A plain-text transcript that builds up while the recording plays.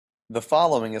The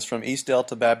following is from East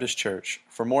Delta Baptist Church.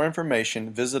 For more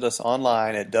information, visit us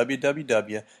online at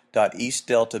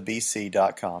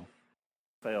www.eastdeltabc.com.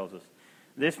 Fails us.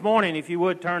 This morning, if you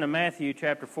would turn to Matthew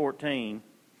chapter 14,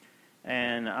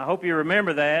 and I hope you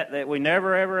remember that we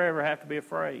never, ever have to be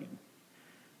afraid.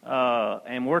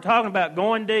 And we're talking about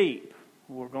going deep.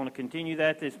 We're going to continue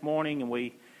that this morning, and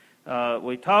we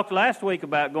talked last week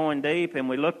about going deep, and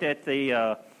we looked at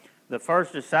the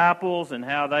first disciples and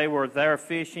how they were there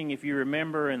fishing, if you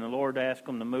remember, and the Lord asked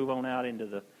them to move on out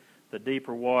into the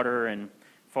deeper water and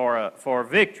for a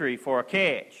victory, for a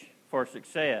catch, for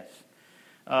success.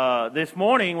 This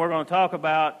morning we're going to talk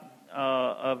about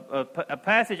a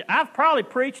passage. I've probably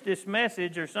preached this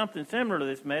message or something similar to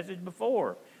this message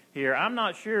before here. I'm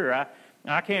not sure.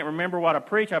 I can't remember what I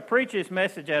preached. I preached this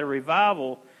message at a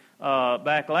revival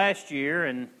back last year,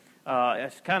 and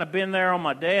it's kind of been there on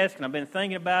my desk, and I've been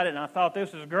thinking about it, and I thought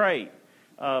this is great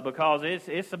because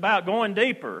it's about going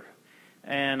deeper.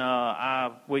 And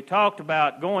we talked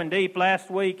about going deep last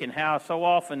week and how so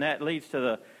often that leads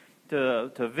to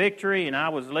victory. And I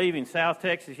was leaving South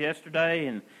Texas yesterday,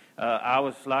 and I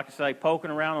was, like I say, poking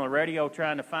around on the radio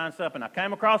trying to find something. I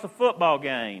came across a football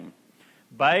game,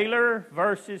 Baylor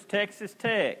versus Texas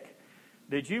Tech.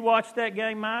 Did you watch that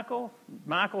game, Michael?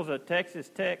 Michael's a Texas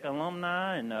Tech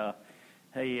alumni, and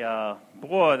did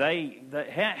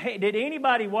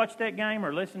anybody watch that game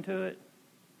or listen to it?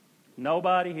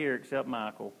 Nobody here except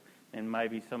Michael and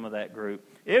maybe some of that group.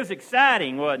 It was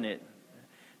exciting, wasn't it?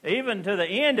 Even to the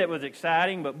end it was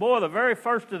exciting, but boy, the very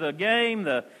first of the game,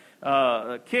 the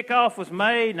kickoff was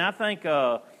made, and I think,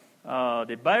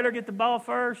 did Baylor get the ball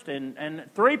first? And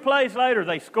 3 plays later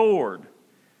they scored.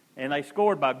 And they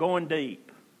scored by going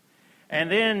deep. And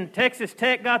then Texas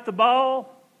Tech got the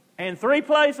ball, and 3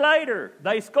 plays later,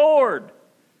 they scored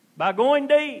by going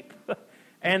deep.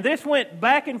 And this went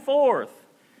back and forth.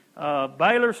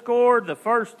 Baylor scored the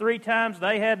first 3 times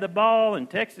they had the ball, and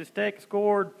Texas Tech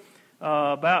scored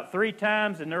about 3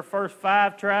 times in their first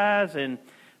 5 tries. And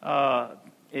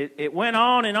it went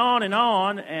on and on and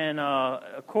on. And,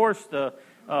 of course,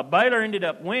 Baylor ended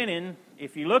up winning.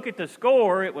 If you look at the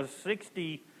score, it was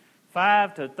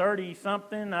 65 to 30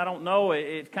 something. I don't know.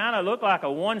 It kind of looked like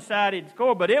a one-sided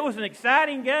score, but it was an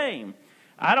exciting game.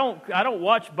 I don't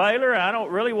watch Baylor. I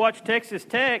don't really watch Texas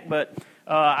Tech, but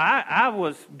I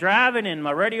was driving and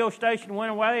my radio station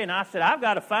went away, and I said, I've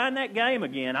got to find that game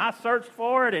again. I searched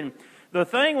for it, and the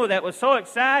thing that was so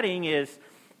exciting is,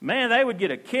 man, they would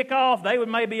get a kickoff. They would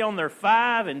maybe on their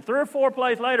 5, and 3 or 4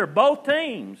 plays later, both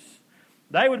teams,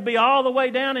 they would be all the way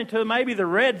down into maybe the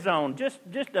red zone just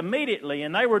immediately,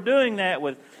 and they were doing that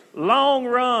with long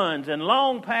runs and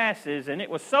long passes, and it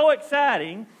was so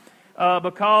exciting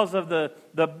because of the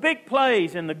big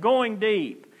plays and the going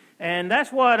deep. And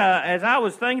that's what, as I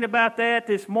was thinking about that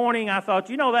this morning, I thought,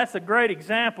 that's a great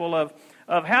example of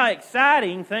how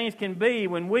exciting things can be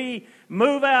when we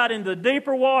move out into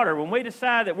deeper water, when we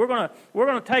decide that we're going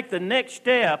to take the next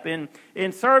step in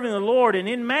serving the Lord. And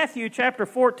in Matthew chapter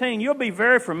 14, you'll be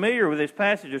very familiar with this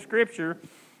passage of Scripture.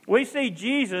 We see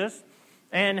Jesus,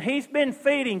 and He's been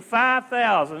feeding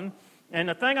 5,000. And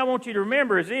the thing I want you to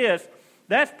remember is this: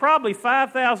 that's probably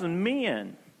 5,000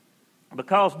 men,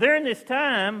 because during this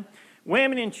time,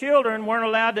 women and children weren't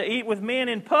allowed to eat with men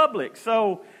in public.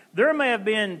 So there may have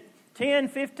been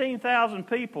 15,000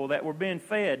 people that were being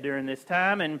fed during this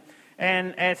time. And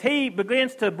as He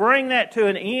begins to bring that to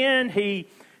an end, He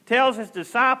tells His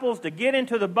disciples to get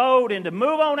into the boat and to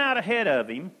move on out ahead of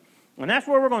Him. And that's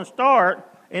where we're going to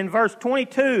start in verse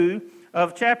 22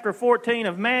 of chapter 14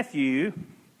 of Matthew.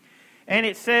 And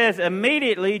it says,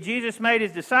 immediately Jesus made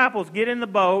His disciples get in the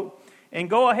boat and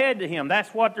go ahead to Him.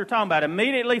 That's what they're talking about.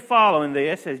 Immediately following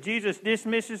this, as Jesus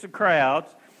dismisses the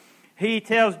crowds, He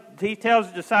tells His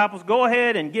disciples, go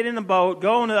ahead and get in the boat,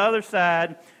 go on the other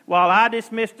side while I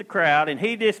dismiss the crowd. And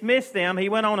He dismissed them. He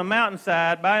went on a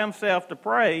mountainside by Himself to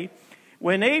pray.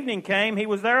 When evening came, He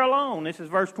was there alone. This is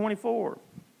verse 24.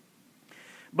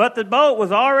 But the boat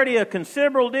was already a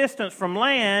considerable distance from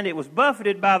land. It was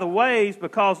buffeted by the waves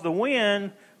because the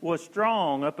wind was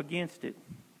strong up against it.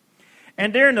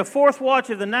 And during the 4th watch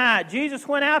of the night, Jesus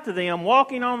went out to them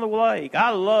walking on the lake. I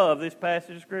love this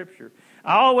passage of Scripture.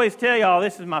 I always tell y'all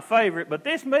this is my favorite, but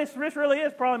this really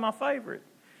is probably my favorite.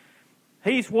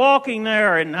 He's walking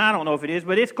there, and I don't know if it is,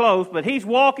 but it's close. But He's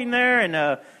walking there,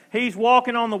 and He's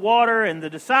walking on the water, and the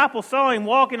disciples saw Him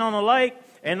walking on the lake,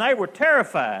 and they were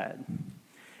terrified.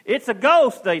 It's a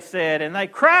ghost, they said, and they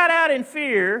cried out in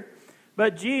fear.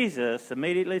 But Jesus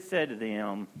immediately said to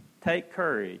them, take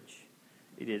courage,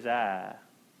 it is I.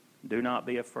 Do not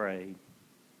be afraid.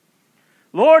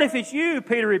 "Lord, if it's you,"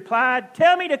 Peter replied,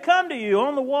 "tell me to come to you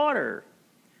on the water."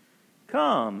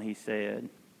 "Come," he said.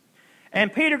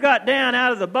 And Peter got down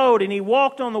out of the boat, and he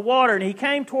walked on the water, and he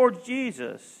came towards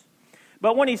Jesus.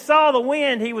 But when he saw the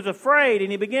wind, he was afraid,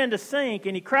 and he began to sink,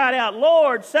 and he cried out,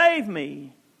 "Lord, save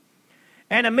me."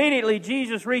 And immediately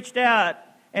Jesus reached out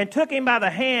and took him by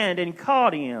the hand and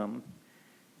caught him.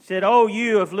 Said, "O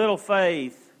you of little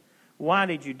faith, why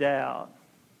did you doubt?"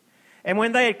 And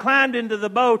when they had climbed into the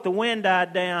boat, the wind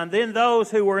died down. Then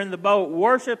those who were in the boat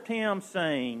worshipped him,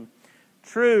 saying,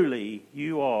 "Truly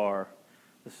you are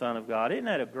the Son of God." Isn't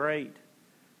that a great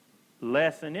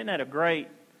lesson? Isn't that a great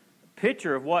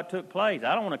picture of what took place?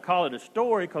 I don't want to call it a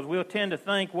story because we'll tend to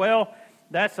think, well,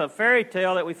 that's a fairy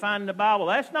tale that we find in the Bible.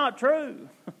 That's not true.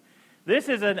 This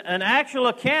is an actual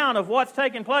account of what's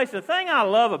taking place. The thing I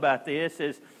love about this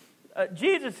is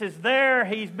Jesus is there.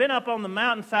 He's been up on the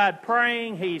mountainside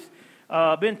praying. He's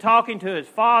been talking to his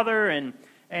Father.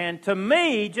 And to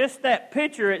me, just that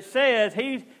picture, it says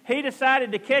he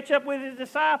decided to catch up with his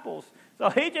disciples. So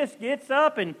he just gets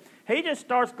up and he just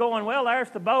starts going, well,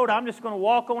 there's the boat. I'm just going to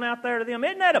walk on out there to them.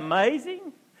 Isn't that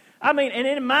amazing? I mean, and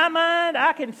in my mind,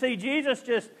 I can see Jesus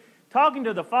just talking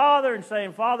to the Father and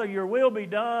saying, "Father, your will be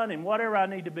done and whatever I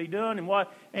need to be done."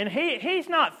 And he's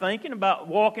not thinking about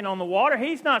walking on the water.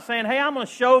 He's not saying, "Hey, I'm going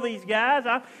to show these guys."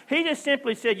 He just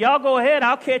simply said, "Y'all go ahead.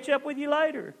 I'll catch up with you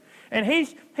later." And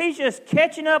he's just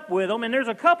catching up with them. And there's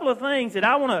a couple of things that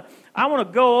I want to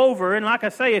go over. And like I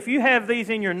say, if you have these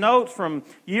in your notes from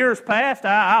years past,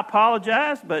 I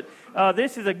apologize. But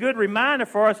this is a good reminder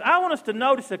for us. I want us to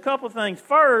notice a couple of things.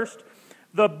 First,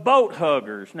 the boat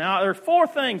huggers. Now, there's four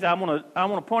things I want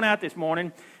to point out this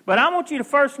morning. But I want you to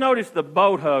first notice the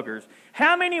boat huggers.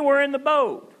 How many were in the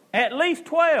boat? At least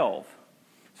 12.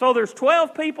 So there's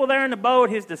 12 people there in the boat,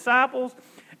 his disciples.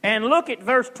 And look at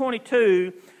verse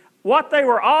 22. What they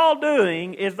were all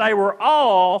doing is they were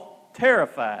all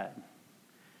terrified.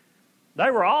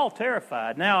 They were all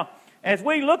terrified. Now, as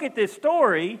we look at this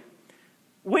story,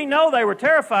 we know they were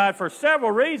terrified for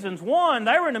several reasons. One,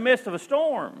 they were in the midst of a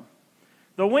storm.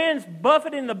 The wind's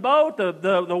buffeting the boat.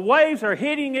 The waves are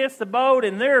hitting against the boat,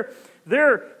 and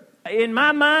they're in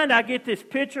my mind, I get this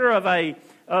picture of a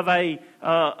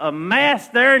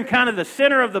mast there in kind of the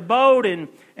center of the boat, and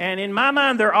in my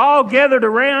mind, they're all gathered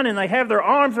around, and they have their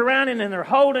arms around it, and they're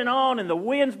holding on, and the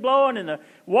wind's blowing, and the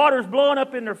water's blowing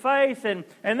up in their face, and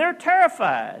they're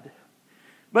terrified.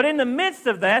 But in the midst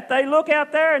of that, they look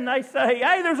out there and they say,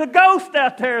 "Hey, there's a ghost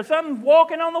out there. Something's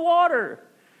walking on the water."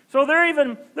 So they're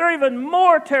even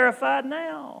more terrified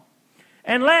now.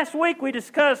 And last week we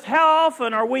discussed how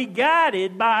often are we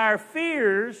guided by our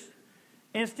fears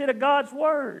instead of God's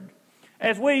Word.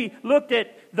 As we looked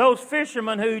at those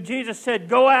fishermen who Jesus said,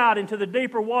 "Go out into the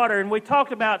deeper water," and we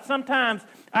talked about sometimes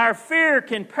our fear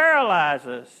can paralyze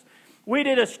us. We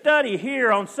did a study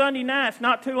here on Sunday nights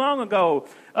not too long ago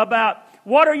about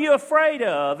what are you afraid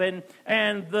of? And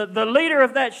the leader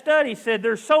of that study said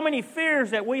there's so many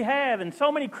fears that we have, and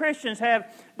so many Christians have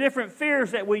different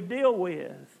fears that we deal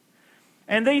with.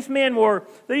 And these men were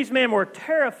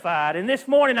terrified. And this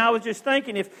morning I was just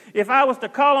thinking, if I was to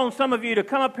call on some of you to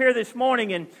come up here this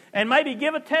morning and maybe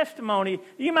give a testimony,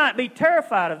 you might be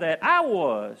terrified of that. I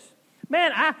was.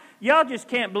 Man, y'all just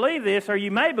can't believe this, or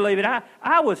you may believe it.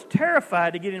 I was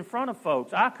terrified to get in front of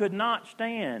folks. I could not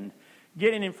stand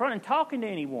getting in front and talking to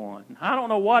anyone. I don't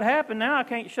know what happened. Now I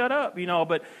can't shut up,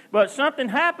 but something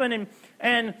happened,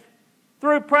 and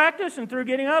through practice and through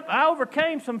getting up, I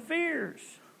overcame some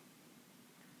fears.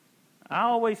 I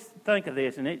always think of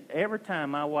this, and every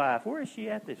time my wife, "Where is she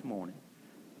at this morning?"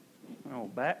 "Oh,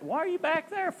 back. Why are you back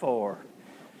there for?"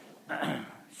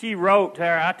 She wrote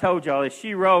there. I told y'all this.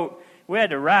 She wrote. We had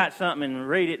to write something and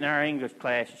read it in our English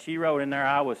class. She wrote in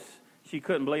there, she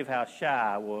couldn't believe how shy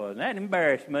I was. And that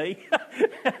embarrassed me.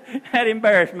 That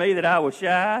embarrassed me that I was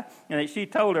shy, and that she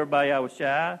told everybody I was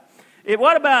shy.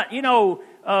 What about,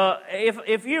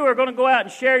 if you were going to go out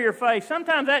and share your faith,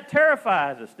 sometimes that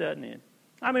terrifies us, doesn't it?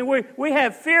 I mean, we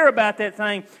have fear about that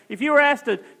thing. If you were asked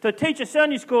to teach a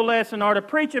Sunday school lesson, or to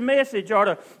preach a message, or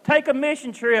to take a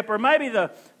mission trip, or maybe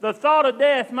the thought of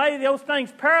death, maybe those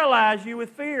things paralyze you with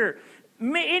fear.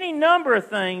 Any number of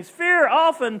things. Fear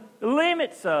often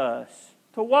limits us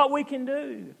to what we can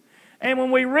do. And when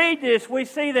we read this, we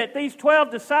see that these 12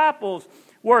 disciples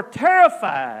were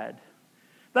terrified.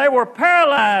 They were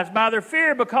paralyzed by their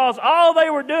fear because all they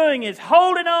were doing is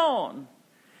holding on.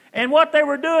 And what they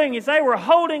were doing is they were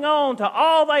holding on to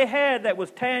all they had that was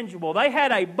tangible. They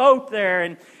had a boat there,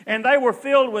 and they were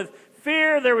filled with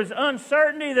fear, there was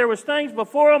uncertainty, there was things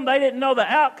before them. They didn't know the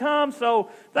outcome, so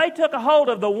they took a hold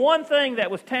of the one thing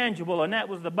that was tangible, and that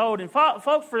was the boat. And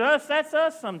folks, for us, that's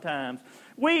us sometimes.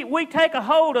 We take a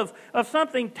hold of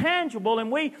something tangible,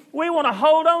 and we want to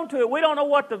hold on to it. We don't know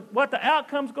what the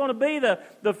outcome's going to be.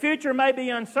 The future may be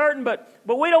uncertain, but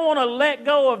we don't want to let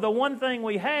go of the one thing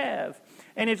we have.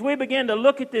 And as we begin to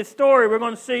look at this story, we're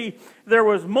going to see there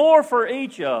was more for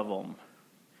each of them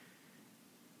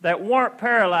that weren't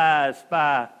paralyzed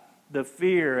by the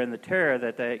fear and the terror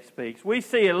that they experienced. We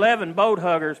see 11 boat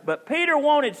huggers, but Peter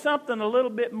wanted something a little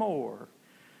bit more.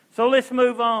 So let's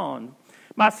move on.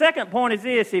 My second point is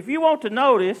this. If you want to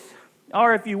notice,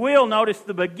 or if you will notice,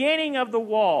 the beginning of the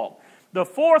walk, the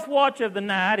fourth watch of the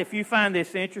night, if you find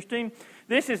this interesting,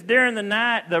 this is during the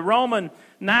night. The Roman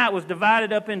night was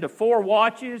divided up into 4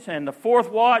 watches, and the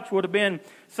fourth watch would have been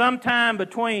sometime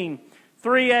between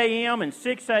 3 a.m. and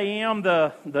 6 a.m.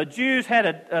 The Jews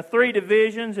had 3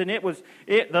 divisions, and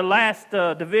the last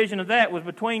division of that was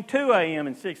between 2 a.m.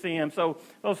 and 6 a.m. So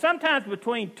sometimes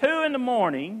between 2 in the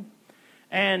morning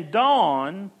and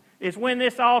dawn is when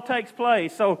this all takes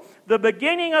place. So the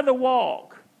beginning of the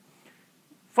walk.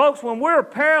 Folks, when we're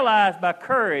paralyzed by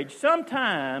courage,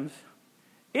 sometimes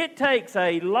it takes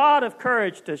a lot of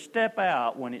courage to step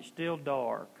out when it's still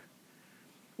dark.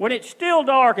 When it's still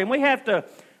dark and we have to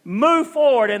move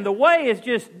forward and the way is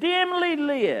just dimly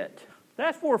lit,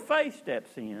 that's where faith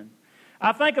steps in.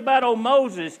 I think about old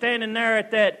Moses standing there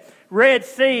at that Red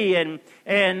Sea,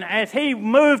 and as he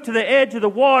moved to the edge of the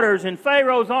waters and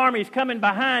Pharaoh's army is coming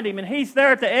behind him and he's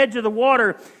there at the edge of the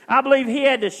water, I believe he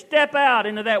had to step out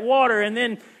into that water and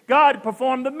then God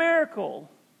performed the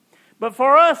miracle. But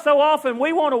for us, so often,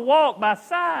 we want to walk by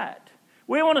sight.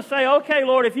 We want to say, okay,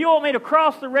 Lord, if you want me to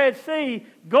cross the Red Sea,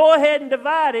 go ahead and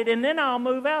divide it, and then I'll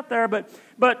move out there.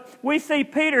 But we see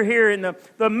Peter here in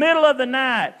the middle of the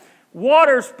night,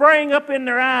 water spraying up in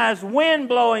their eyes, wind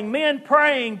blowing, men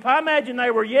praying. I imagine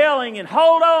they were yelling and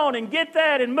hold on and get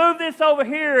that and move this over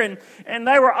here. And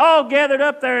they were all gathered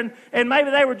up there, and maybe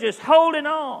they were just holding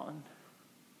on.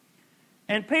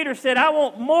 And Peter said, I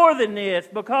want more than this,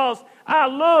 because I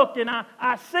looked and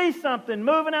I see something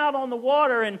moving out on the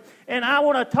water, and I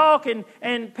want to talk.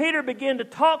 And Peter began to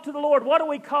talk to the Lord. What do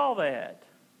we call that?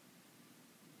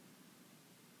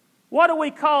 What do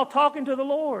we call talking to the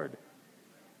Lord?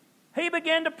 He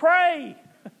began to pray.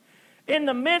 In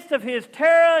the midst of his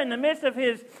terror, in the midst of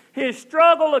his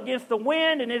struggle against the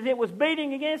wind, and as it was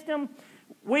beating against him,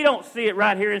 we don't see it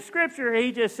right here in Scripture.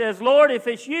 He just says, Lord, if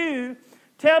it's you,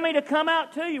 tell me to come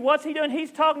out to you. What's he doing?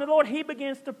 He's talking to the Lord. He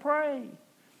begins to pray.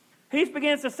 He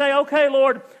begins to say, okay,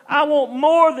 Lord, I want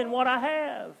more than what I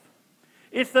have.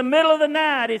 It's the middle of the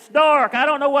night. It's dark. I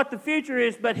don't know what the future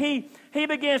is, but he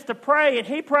begins to pray, and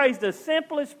he prays the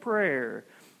simplest prayer.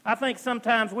 I think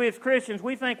sometimes we as Christians,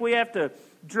 we think we have to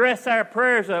dress our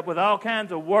prayers up with all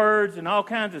kinds of words and all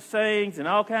kinds of sayings and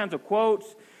all kinds of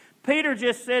quotes. Peter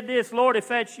just said this, Lord, if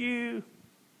that's you,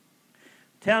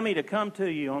 tell me to come to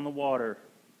you on the water.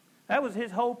 That was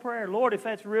his whole prayer. Lord, if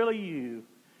that's really you,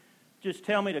 just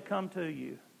tell me to come to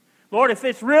you. Lord, if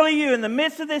it's really you in the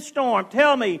midst of this storm,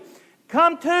 tell me,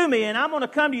 come to me and I'm going to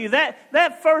come to you.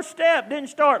 That first step didn't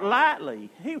start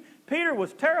lightly. Peter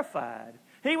was terrified.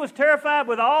 He was terrified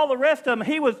with all the rest of them.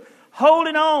 He was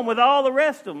holding on with all the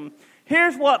rest of them.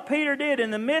 Here's what Peter did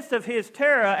in the midst of his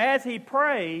terror as he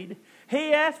prayed.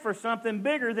 He asked for something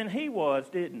bigger than he was,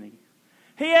 didn't he?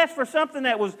 He asked for something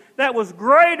that was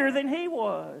greater than he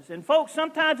was. And folks,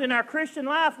 sometimes in our Christian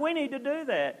life, we need to do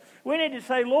that. We need to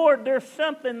say, Lord, there's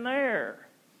something there,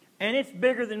 and it's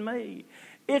bigger than me.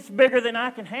 It's bigger than I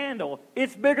can handle.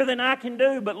 It's bigger than I can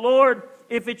do. But Lord,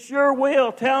 if it's your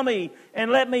will, tell me and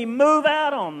let me move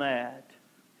out on that.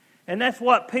 And that's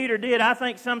what Peter did. I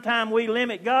think sometimes we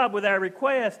limit God with our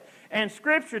request. And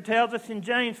Scripture tells us in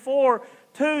James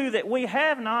 4:2 that we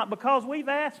have not because we've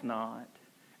asked not.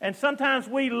 And sometimes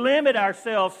we limit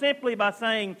ourselves simply by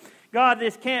saying, God,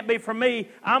 this can't be for me.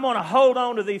 I'm going to hold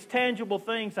on to these tangible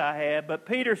things I have. But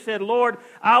Peter said, Lord,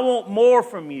 I want more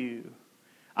from you.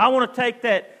 I want to take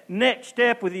that next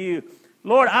step with you.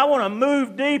 Lord, I want to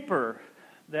move deeper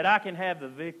that I can have the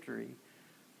victory.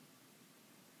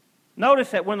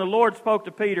 Notice that when the Lord spoke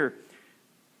to Peter,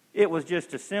 it was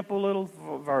just a simple little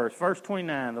verse. Verse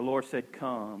 29, the Lord said,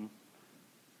 come.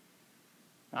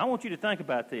 I want you to think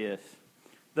about this.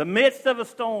 The midst of a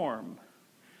storm,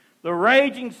 the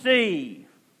raging sea,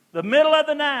 the middle of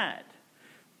the night,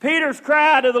 Peter's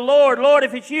cry to the Lord, Lord,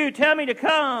 if it's you, tell me to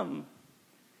come.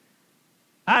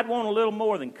 I'd want a little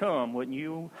more than come, wouldn't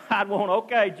you? I'd want,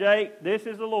 okay, Jake, this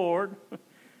is the Lord,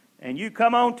 and you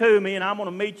come on to me, and I'm going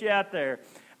to meet you out there.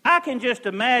 I can just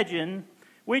imagine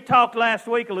We talked last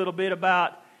week a little bit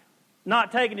about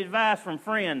not taking advice from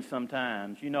friends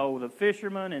sometimes. You know, the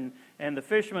fishermen, and the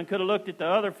fishermen could have looked at the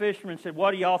other fishermen and said,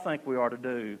 what do y'all think we ought to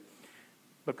do?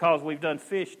 Because we've done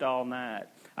fished all night.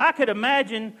 I could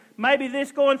imagine maybe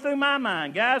this going through my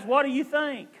mind. Guys, what do you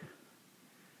think?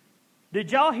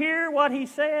 Did y'all hear what he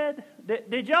said?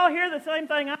 Did y'all hear the same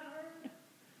thing I heard?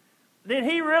 Did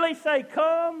he really say,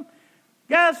 come?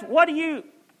 Guys, what do you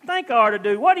think I ought to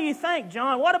do? What do you think,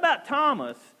 John? What about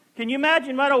Thomas? Can you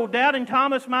imagine what old doubting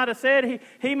Thomas might have said?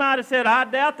 He might have said, I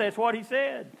doubt that's what he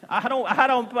said. I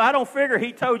don't figure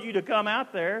he told you to come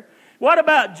out there. What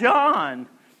about John?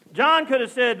 John could have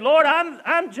said, Lord,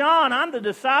 I'm John. I'm the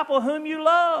disciple whom you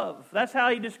love. That's how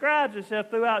he describes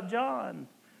himself throughout John.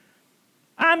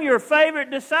 I'm your favorite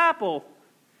disciple.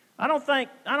 I don't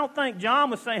think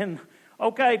John was saying,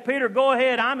 okay, Peter, go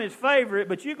ahead. I'm his favorite,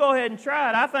 but you go ahead and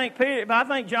try it. I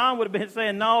think John would have been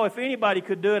saying, no, if anybody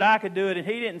could do it, I could do it, and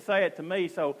he didn't say it to me.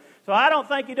 So I don't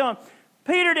think he done.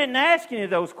 Peter didn't ask any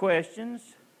of those questions.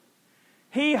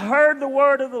 He heard the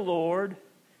word of the Lord.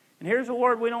 And here's a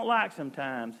word we don't like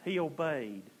sometimes. He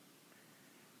obeyed.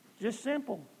 Just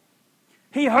simple.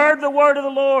 He heard the word of the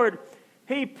Lord.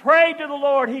 He prayed to the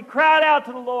Lord. He cried out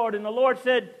to the Lord. And the Lord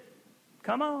said,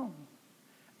 come on.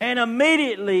 And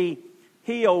immediately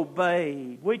he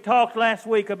obeyed. We talked last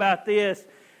week about this.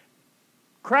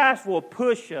 Christ will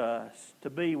push us to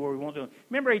be where we want to.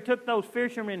 Remember, he took those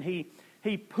fishermen,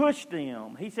 he pushed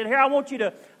them. He said, here, I want you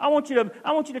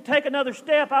to take another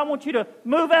step. I want you to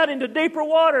move out into deeper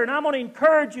water, and I'm going to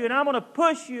encourage you, and I'm going to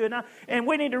push you. And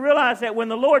we need to realize that when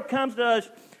the Lord comes to us,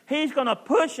 he's going to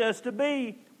push us to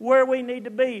be where we need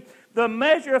to be. The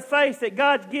measure of faith that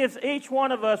God gives each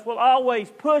one of us will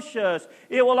always push us.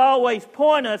 It will always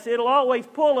point us. It will always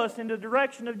pull us in the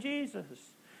direction of Jesus.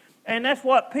 And that's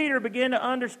what Peter began to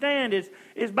understand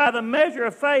is by the measure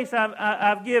of faith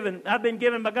I've been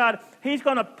given by God, he's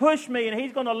going to push me, and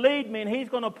he's going to lead me, and he's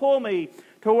going to pull me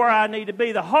to where I need to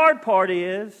be. The hard part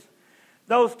is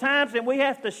those times that we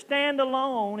have to stand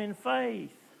alone in faith.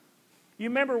 You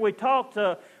remember we talked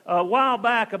a while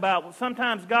back about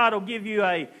sometimes God will give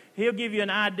you He'll give you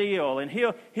an ideal, and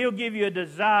He'll give you a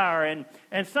desire,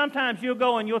 and sometimes you'll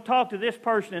go and you'll talk to this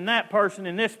person and that person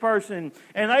and this person,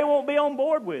 and they won't be on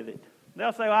board with it.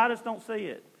 They'll say, well, I just don't see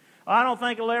it. I don't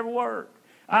think it'll ever work.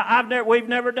 We've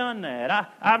never done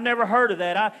that. I've never heard of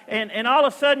that. And all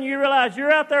of a sudden you realize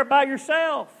you're out there by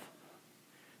yourself.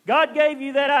 God gave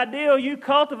you that ideal, you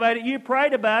cultivated it, you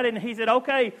prayed about it, and He said,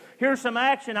 okay, here's some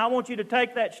action. I want you to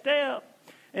take that step.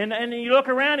 And you look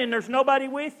around and there's nobody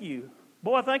with you.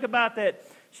 Boy, think about that.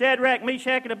 Shadrach,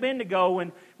 Meshach, and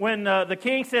Abednego, when the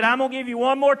king said, I'm going to give you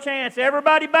one more chance,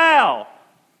 everybody bow.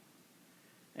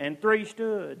 And three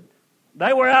stood.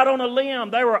 They were out on a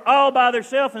limb. They were all by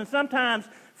themselves. And sometimes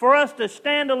for us to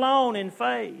stand alone in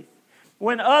faith,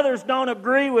 when others don't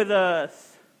agree with us,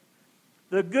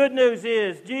 the good news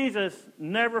is Jesus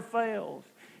never fails.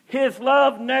 His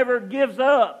love never gives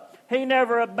up. He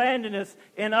never abandons us.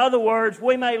 In other words,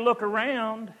 we may look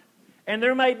around and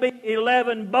there may be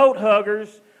 11 boat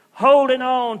huggers holding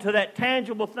on to that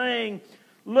tangible thing,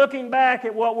 looking back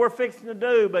at what we're fixing to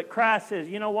do. But Christ says,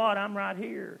 you know what? I'm right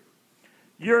here.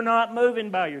 You're not moving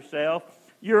by yourself.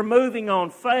 You're moving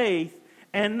on faith,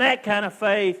 and that kind of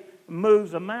faith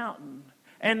moves a mountain.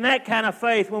 And that kind of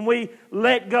faith, when we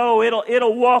let go,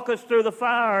 it'll walk us through the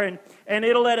fire, and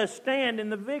it'll let us stand in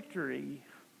the victory.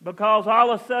 Because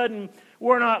all of a sudden,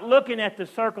 we're not looking at the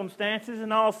circumstances,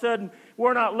 and all of a sudden,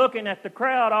 we're not looking at the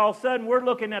crowd. All of a sudden, we're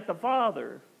looking at the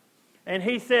Father. And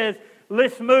He says,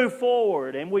 let's move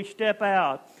forward, and we step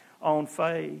out on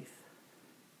faith.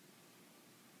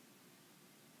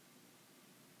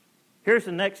 Here's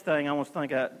the next thing I want to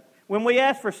think about. When we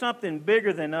ask for something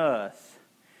bigger than us,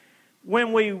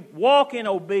 when we walk in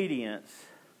obedience,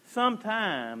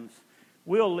 sometimes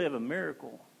we'll live a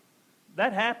miracle.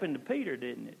 That happened to Peter,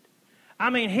 didn't it?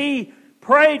 I mean, he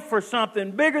prayed for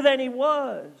something bigger than he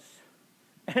was.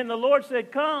 And the Lord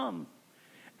said, come.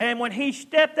 And when he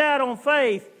stepped out on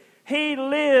faith, he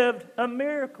lived a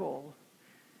miracle.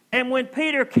 And when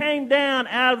Peter came down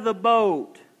out of the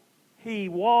boat, he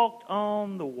walked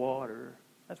on the water.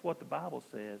 That's what the Bible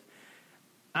says.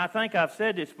 I think I've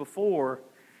said this before.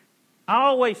 I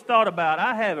always thought about,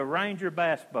 I have a Ranger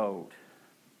bass boat,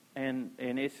 and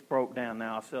it's broke down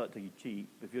now. I'll sell it to you cheap.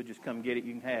 If you'll just come get it,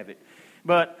 you can have it.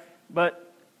 But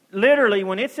literally,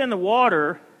 when it's in the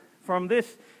water, from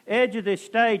this edge of this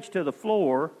stage to the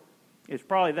floor, it's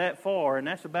probably that far, and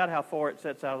that's about how far it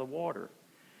sets out of the water.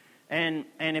 And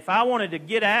if I wanted to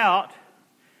get out,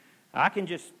 I can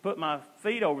just put my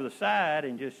feet over the side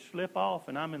and just slip off,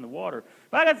 and I'm in the water.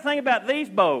 But I got to think about these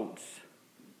boats.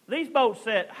 These boats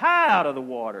set high out of the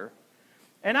water.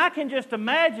 And I can just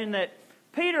imagine that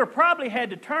Peter probably had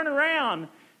to turn around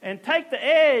and take the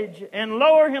edge and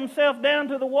lower himself down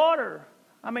to the water.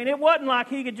 I mean, it wasn't like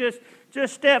he could just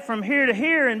step from here to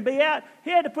here and be out. He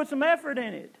had to put some effort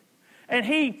in it. And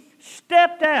he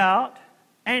stepped out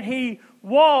and he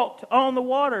walked on the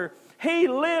water. He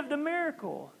lived a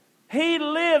miracle. He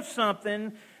lived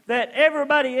something that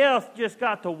everybody else just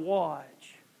got to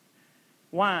watch.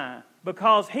 Why?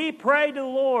 Because he prayed to the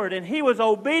Lord and he was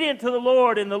obedient to the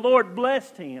Lord, and the Lord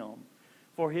blessed him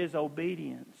for his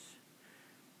obedience.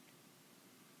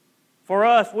 For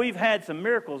us, we've had some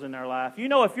miracles in our life. You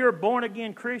know, if you're a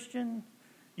born-again Christian,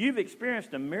 you've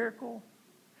experienced a miracle.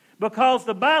 Because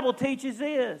the Bible teaches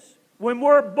this. When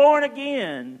we're born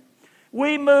again,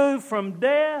 we move from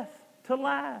death to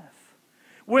life.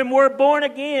 When we're born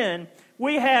again,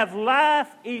 we have life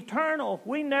eternal.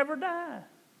 We never die.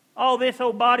 Oh, this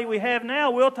old body we have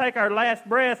now, we'll take our last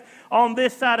breath on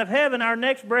this side of heaven. Our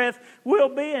next breath will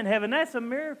be in heaven. That's a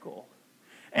miracle.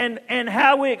 And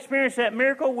how we experience that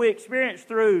miracle, we experience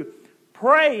through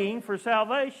praying for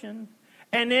salvation.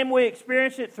 And then we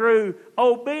experience it through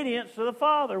obedience to the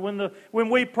Father. When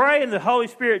we pray and the Holy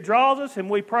Spirit draws us and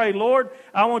we pray, Lord,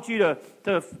 I want you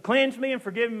to cleanse me and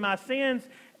forgive me my sins,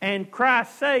 and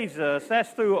Christ saves us, that's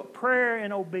through prayer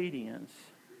and obedience.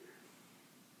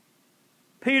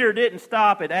 Peter didn't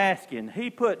stop at asking.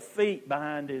 He put feet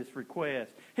behind his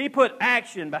request. He put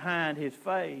action behind his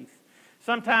faith.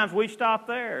 Sometimes we stop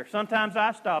there. Sometimes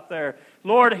I stop there.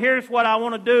 Lord, here's what I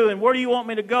want to do, and where do you want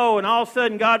me to go? And all of a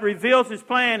sudden God reveals his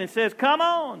plan and says, come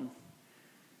on.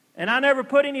 And I never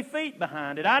put any feet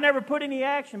behind it. I never put any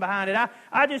action behind it.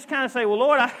 I just kind of say, well,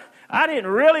 Lord, I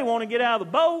didn't really want to get out of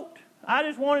the boat. I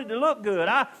just wanted to look good.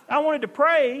 I wanted to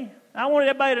pray. I wanted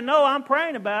everybody to know I'm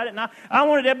praying about it. And I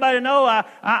wanted everybody to know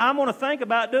I'm going to think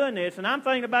about doing this. And I'm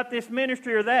thinking about this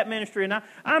ministry or that ministry. And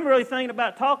I'm really thinking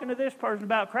about talking to this person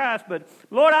about Christ. But,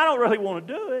 Lord, I don't really want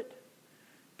to do it.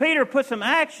 Peter put some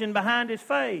action behind his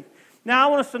faith. Now, I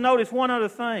want us to notice one other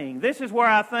thing. This is where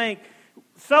I think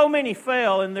so many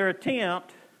fail in their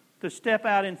attempt to step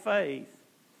out in faith.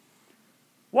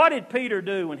 What did Peter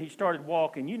do when he started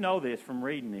walking? You know this from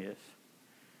reading this.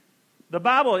 The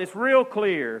Bible is real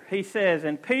clear. He says,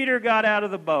 and Peter got out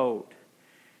of the boat.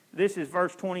 This is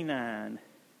verse 29.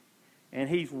 And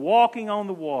he's walking on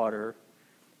the water,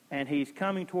 and he's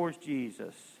coming towards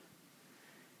Jesus.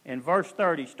 And verse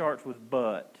 30 starts with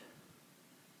but.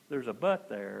 There's a but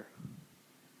there.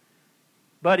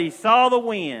 But he saw the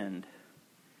wind,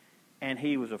 and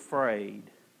he was afraid,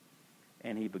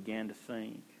 and he began to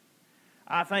sink.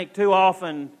 I think too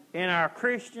often in our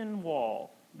Christian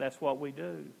walk, that's what we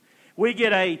do. We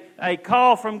get a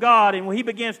call from God, and he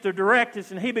begins to direct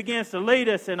us, and he begins to lead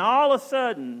us, and all of a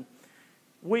sudden,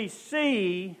 we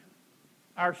see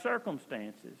our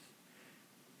circumstances.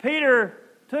 Peter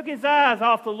took his eyes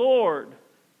off the Lord,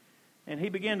 and he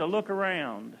began to look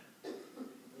around,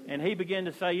 and he began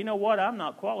to say, you know what, I'm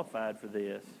not qualified for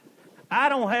this. I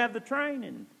don't have the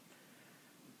training.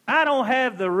 I don't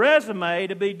have the resume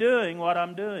to be doing what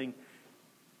I'm doing.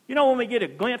 You know, when we get a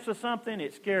glimpse of something,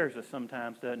 it scares us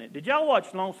sometimes, doesn't it? Did y'all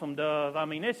watch Lonesome Dove? I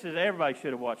mean, everybody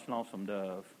should have watched Lonesome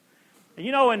Dove. And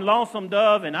you know, in Lonesome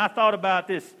Dove, and I thought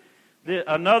about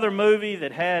another movie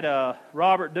that had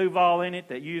Robert Duvall in it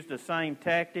that used the same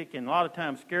tactic, and a lot of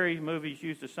times scary movies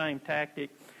use the same tactic.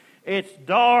 It's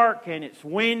dark and it's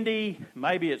windy,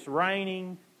 maybe it's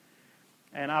raining,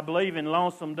 and I believe in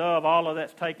Lonesome Dove all of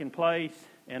that's taking place,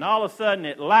 and all of a sudden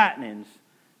it lightnings,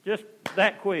 just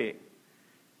that quick.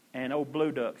 And old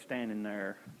Blue Duck standing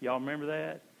there. Y'all remember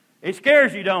that? It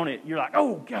scares you, don't it? You're like,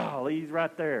 oh, golly, he's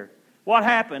right there. What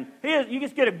happened? You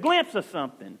just get a glimpse of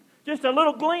something. Just a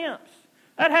little glimpse.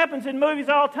 That happens in movies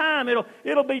all the time.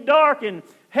 It'll be dark and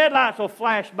headlights will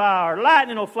flash by or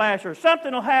lightning will flash or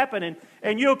something will happen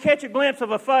and you'll catch a glimpse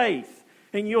of a face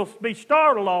and you'll be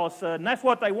startled all of a sudden. That's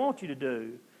what they want you to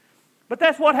do. But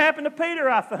that's what happened to Peter,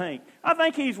 I think. I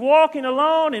think he's walking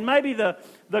alone, and maybe the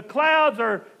clouds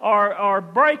are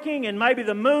breaking, and maybe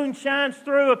the moon shines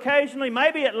through occasionally.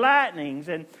 Maybe it lightnings,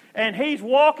 and he's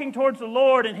walking towards the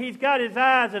Lord, and he's got his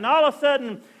eyes, and all of a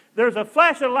sudden there's a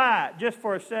flash of light just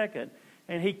for a second,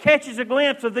 and he catches a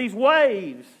glimpse of these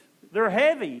waves. They're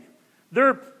heavy.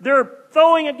 They're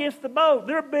throwing against the boat.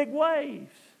 They're big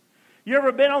waves. You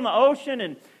ever been on the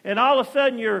ocean and all of a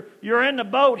sudden you're in the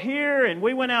boat here, and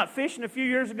we went out fishing a few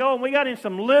years ago and we got in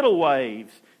some little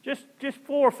waves, just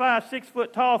 4 or 5, 6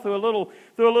 foot tall through a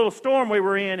little storm we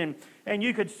were in, and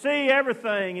you could see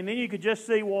everything, and then you could just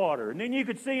see water, and then you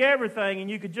could see everything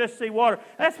and you could just see water.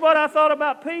 That's what I thought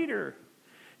about Peter.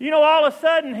 You know, all of a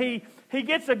sudden he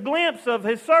gets a glimpse of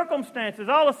his circumstances.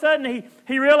 All of a sudden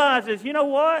he realizes, you know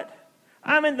what?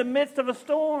 I'm in the midst of a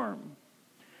storm.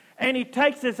 And he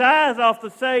takes his eyes off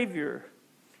the Savior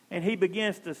and he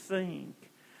begins to sink.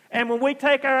 And when we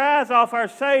take our eyes off our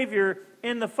Savior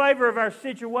in the favor of our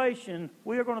situation,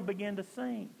 we are going to begin to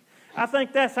sink. I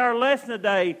think that's our lesson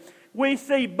today. We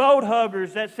see boat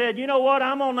huggers that said, you know what,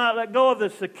 I'm going to not let go of the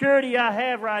security I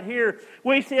have right here.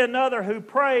 We see another who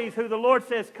prays, who the Lord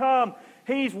says, come.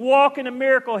 He's walking a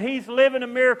miracle. He's living a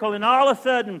miracle. And all of a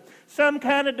sudden, some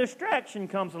kind of distraction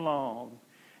comes along.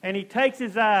 And he takes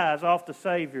his eyes off the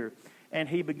Savior and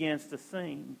he begins to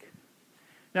sink.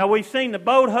 Now, we've seen the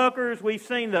boat huggers. We've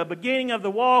seen the beginning of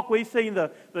the walk. We've seen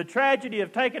the tragedy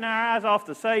of taking our eyes off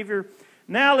the Savior.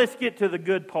 Now let's get to the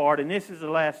good part, and this is the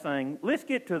last thing. Let's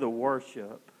get to the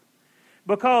worship.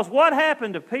 Because what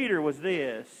happened to Peter was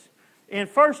this. In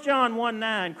 1 John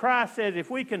 1:9, Christ says, if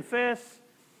we confess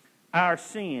our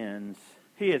sins,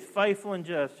 He is faithful and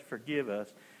just to forgive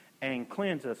us and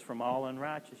cleanse us from all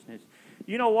unrighteousness.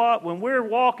 You know what? When we're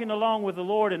walking along with the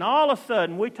Lord and all of a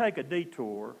sudden we take a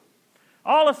detour,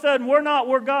 all of a sudden we're not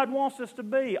where God wants us to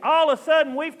be. All of a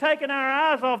sudden we've taken our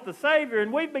eyes off the Savior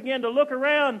and we've begun to look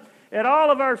around at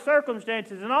all of our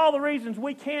circumstances and all the reasons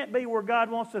we can't be where God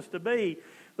wants us to be.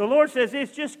 The Lord says,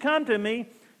 it's just come to me,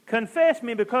 confess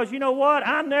me, because you know what?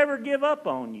 I never give up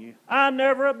on you. I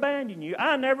never abandon you.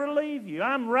 I never leave you.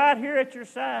 I'm right here at your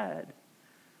side.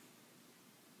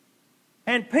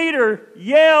 And Peter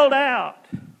yelled out.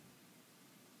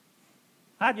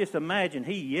 I just imagine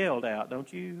he yelled out,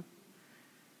 don't you?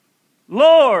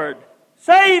 Lord,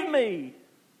 save me.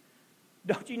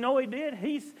 Don't you know he did?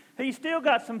 He's still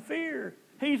got some fear.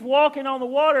 He's walking on the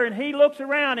water and he looks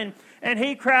around and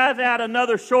he cries out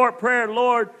another short prayer,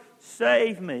 Lord,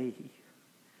 save me.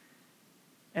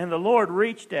 And the Lord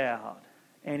reached out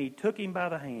and He took him by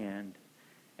the hand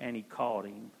and He caught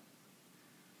him.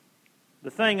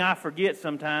 The thing I forget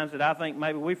sometimes that I think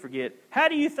maybe we forget, how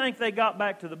do you think they got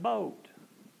back to the boat?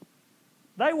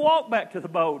 They walked back to the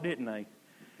boat, didn't they?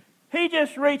 He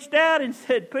just reached out and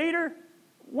said, Peter,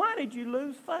 why did you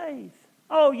lose faith?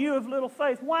 Oh, you of little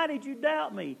faith, why did you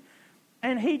doubt me?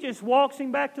 And he just walks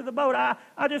him back to the boat.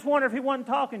 I just wonder if he wasn't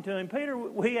talking to him. Peter,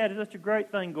 we had such a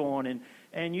great thing going,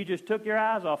 and you just took your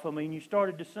eyes off of me and you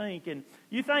started to sink. And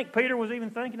you think Peter was even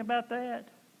thinking about that?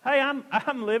 Hey,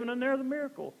 I'm living another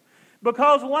miracle.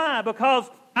 Because why? Because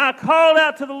I called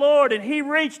out to the Lord and He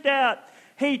reached out.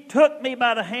 He took me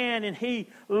by the hand and He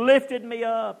lifted me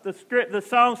up. The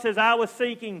song says, I was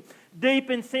sinking deep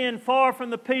in sin, far from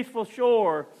the peaceful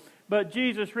shore. But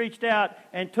Jesus reached out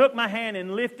and took my hand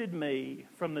and lifted me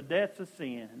from the depths of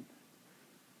sin.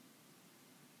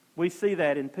 We see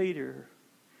that in Peter.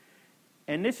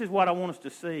 And this is what I want us to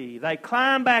see. They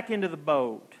climbed back into the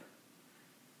boat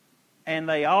and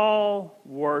they all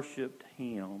worshiped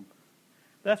Him.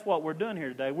 That's what we're doing here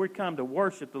today. We've come to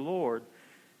worship the Lord.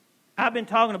 I've been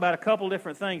talking about a couple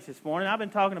different things this morning. I've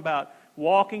been talking about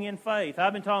walking in faith.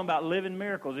 I've been talking about living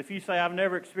miracles. If you say, I've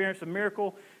never experienced a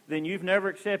miracle, then you've never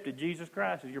accepted Jesus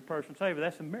Christ as your personal Savior.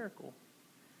 That's a miracle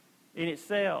in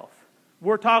itself.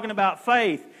 We're talking about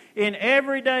faith in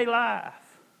everyday life.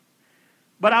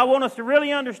 But I want us to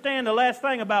really understand the last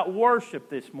thing about worship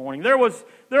this morning. There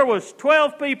was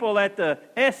 12 people at the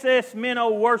SS Minnow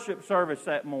worship service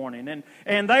that morning.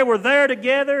 And they were there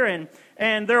together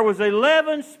and there was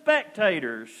 11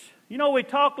 spectators. You know, we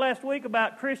talked last week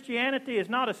about Christianity is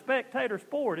not a spectator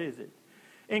sport, is it?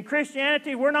 In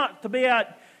Christianity, we're not to be out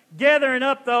gathering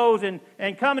up those and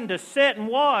coming to sit and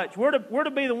watch. We're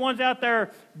to be the ones out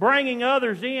there bringing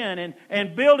others in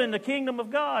and building the kingdom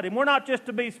of God. And we're not just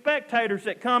to be spectators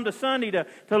that come to Sunday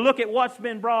to look at what's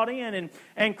been brought in.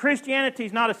 And Christianity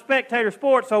is not a spectator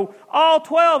sport, so all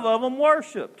 12 of them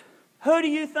worshiped. Who do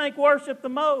you think worshiped the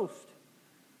most?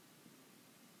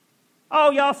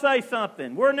 Oh, y'all say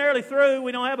something. We're nearly through.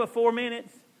 We don't have but 4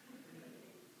 minutes.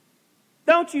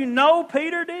 Don't you know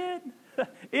Peter did?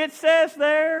 It says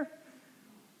there.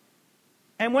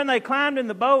 And when they climbed in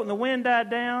the boat and the wind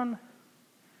died down,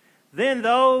 then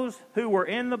those who were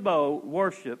in the boat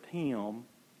worshiped Him,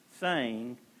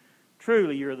 saying,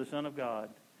 truly you're the Son of God.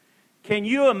 Can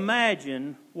you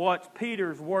imagine what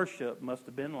Peter's worship must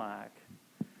have been like?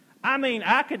 I mean,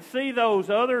 I could see those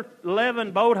other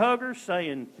 11 boat huggers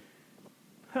saying,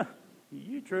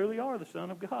 you truly are the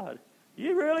Son of God.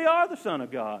 You really are the Son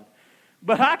of God.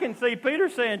 But I can see Peter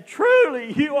saying,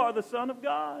 truly, you are the Son of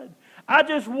God. I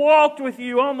just walked with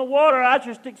you on the water. I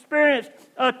just experienced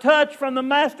a touch from the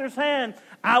Master's hand.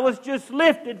 I was just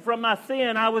lifted from my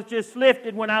sin. I was just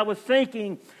lifted when I was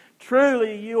sinking.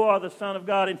 Truly, you are the Son of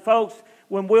God. And folks,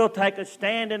 when we'll take a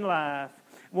stand in life,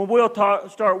 when we'll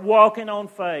start walking on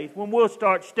faith, when we'll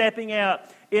start stepping out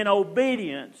in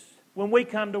obedience, when we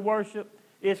come to worship,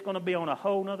 it's going to be on a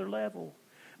whole nother level.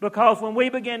 Because when we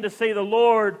begin to see the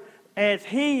Lord as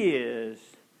He is,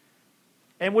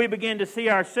 and we begin to see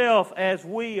ourselves as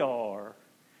we are,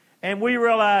 and we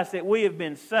realize that we have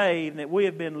been saved and that we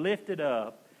have been lifted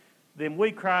up, then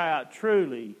we cry out,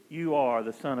 truly, you are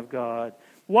the Son of God.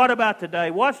 What about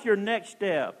today? What's your next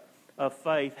step of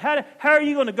faith? How are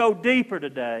you going to go deeper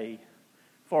today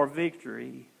for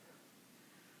victory?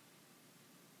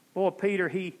 Boy, Peter,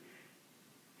 he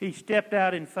stepped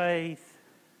out in faith.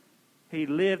 He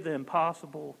lived the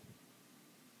impossible.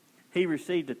 He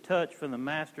received a touch from the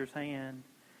Master's hand.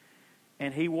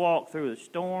 And he walked through the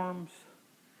storms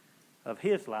of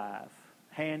his life,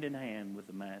 hand in hand with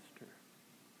the Master.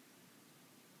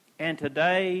 And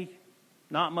today,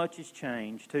 not much has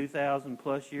changed, 2,000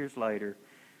 plus years later.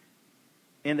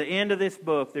 In the end of this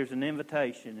book, there's an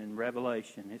invitation in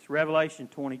Revelation. It's Revelation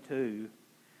 22.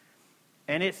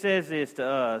 And it says this to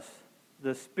us,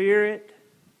 the Spirit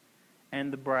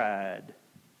and the bride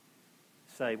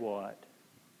say what?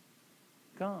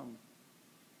 Come.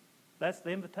 That's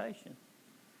the invitation.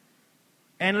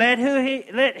 And let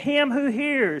him who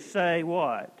hears say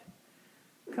what?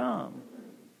 Come.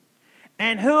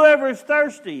 And whoever is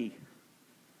thirsty,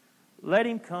 let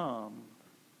him come.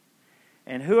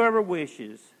 And whoever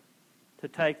wishes to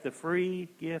take the free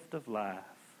gift of life,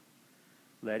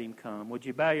 let him come. Would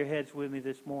you bow your heads with me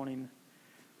this morning?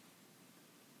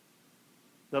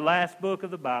 The last book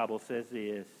of the Bible says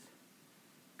this,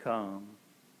 come.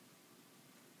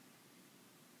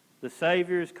 The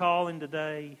Savior is calling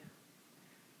today.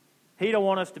 He don't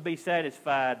want us to be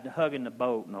satisfied hugging the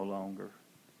boat no longer.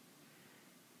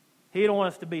 He don't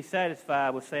want us to be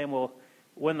satisfied with saying, well,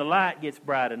 when the light gets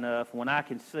bright enough, when I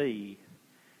can see,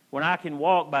 when I can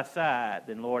walk by sight,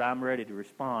 then Lord, I'm ready to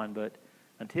respond. But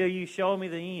until you show me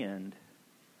the end,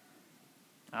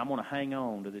 I'm going to hang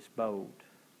on to this boat.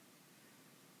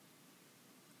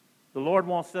 The Lord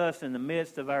wants us in the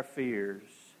midst of our fears.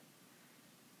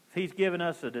 If He's given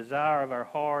us a desire of our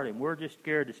heart and we're just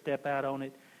scared to step out on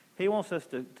it, He wants us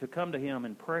to come to Him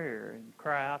in prayer and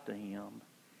cry out to Him.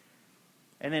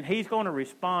 And then He's going to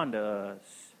respond to us.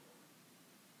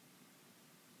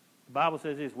 The Bible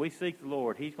says this, we seek the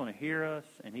Lord. He's going to hear us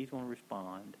and He's going to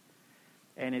respond.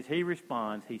 And as He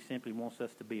responds, He simply wants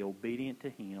us to be obedient to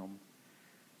Him.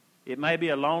 It may be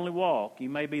a lonely walk. You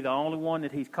may be the only one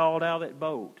that He's called out of that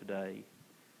boat today.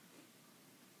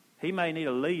 He may need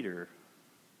a leader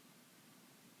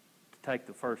to take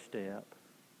the first step.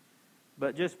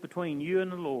 But just between you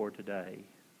and the Lord today,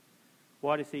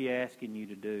 what is He asking you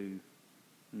to do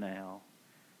now?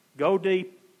 Go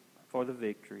deep for the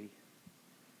victory.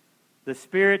 The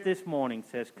Spirit this morning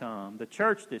says come. The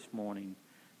church this morning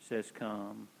says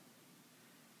come.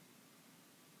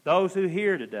 Those who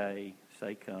hear today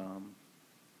say come.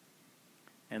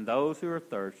 And those who are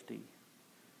thirsty,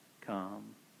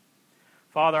 come.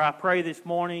 Father, I pray this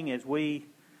morning as we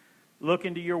look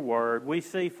into your word, we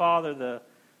see, Father,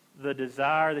 the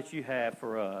desire that you have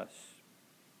for us.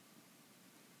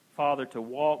 Father, to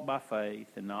walk by faith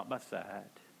and not by sight.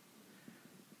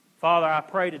 Father, I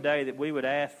pray today that we would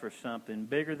ask for something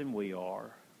bigger than we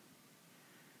are,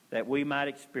 that we might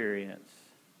experience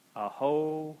a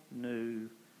whole new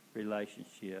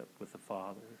relationship with the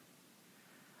Father.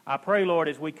 I pray, Lord,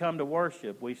 as we come to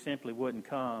worship, we simply wouldn't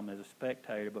come as a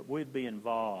spectator, but we'd be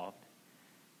involved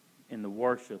in the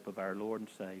worship of our Lord and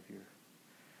Savior.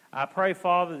 I pray,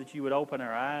 Father, that you would open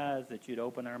our eyes, that you'd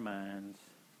open our minds,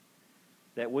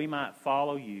 that we might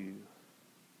follow you.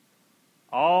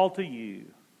 All to you.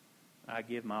 I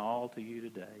give my all to you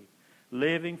today.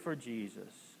 Living for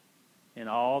Jesus in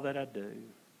all that I do,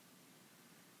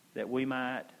 that we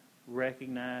might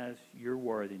recognize your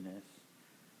worthiness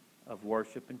of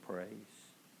worship and praise.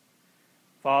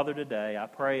 Father, today I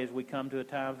pray as we come to a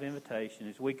time of invitation,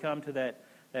 as we come to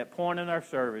that point in our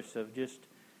service of just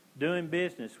doing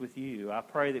business with you, I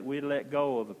pray that we'd let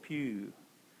go of a pew,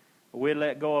 we'd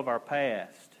let go of our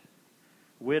past,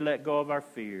 we'd let go of our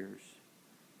fears,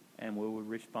 and we would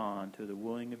respond to the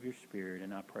wooing of your Spirit.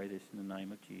 And I pray this in the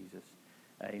name of Jesus.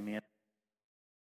 Amen.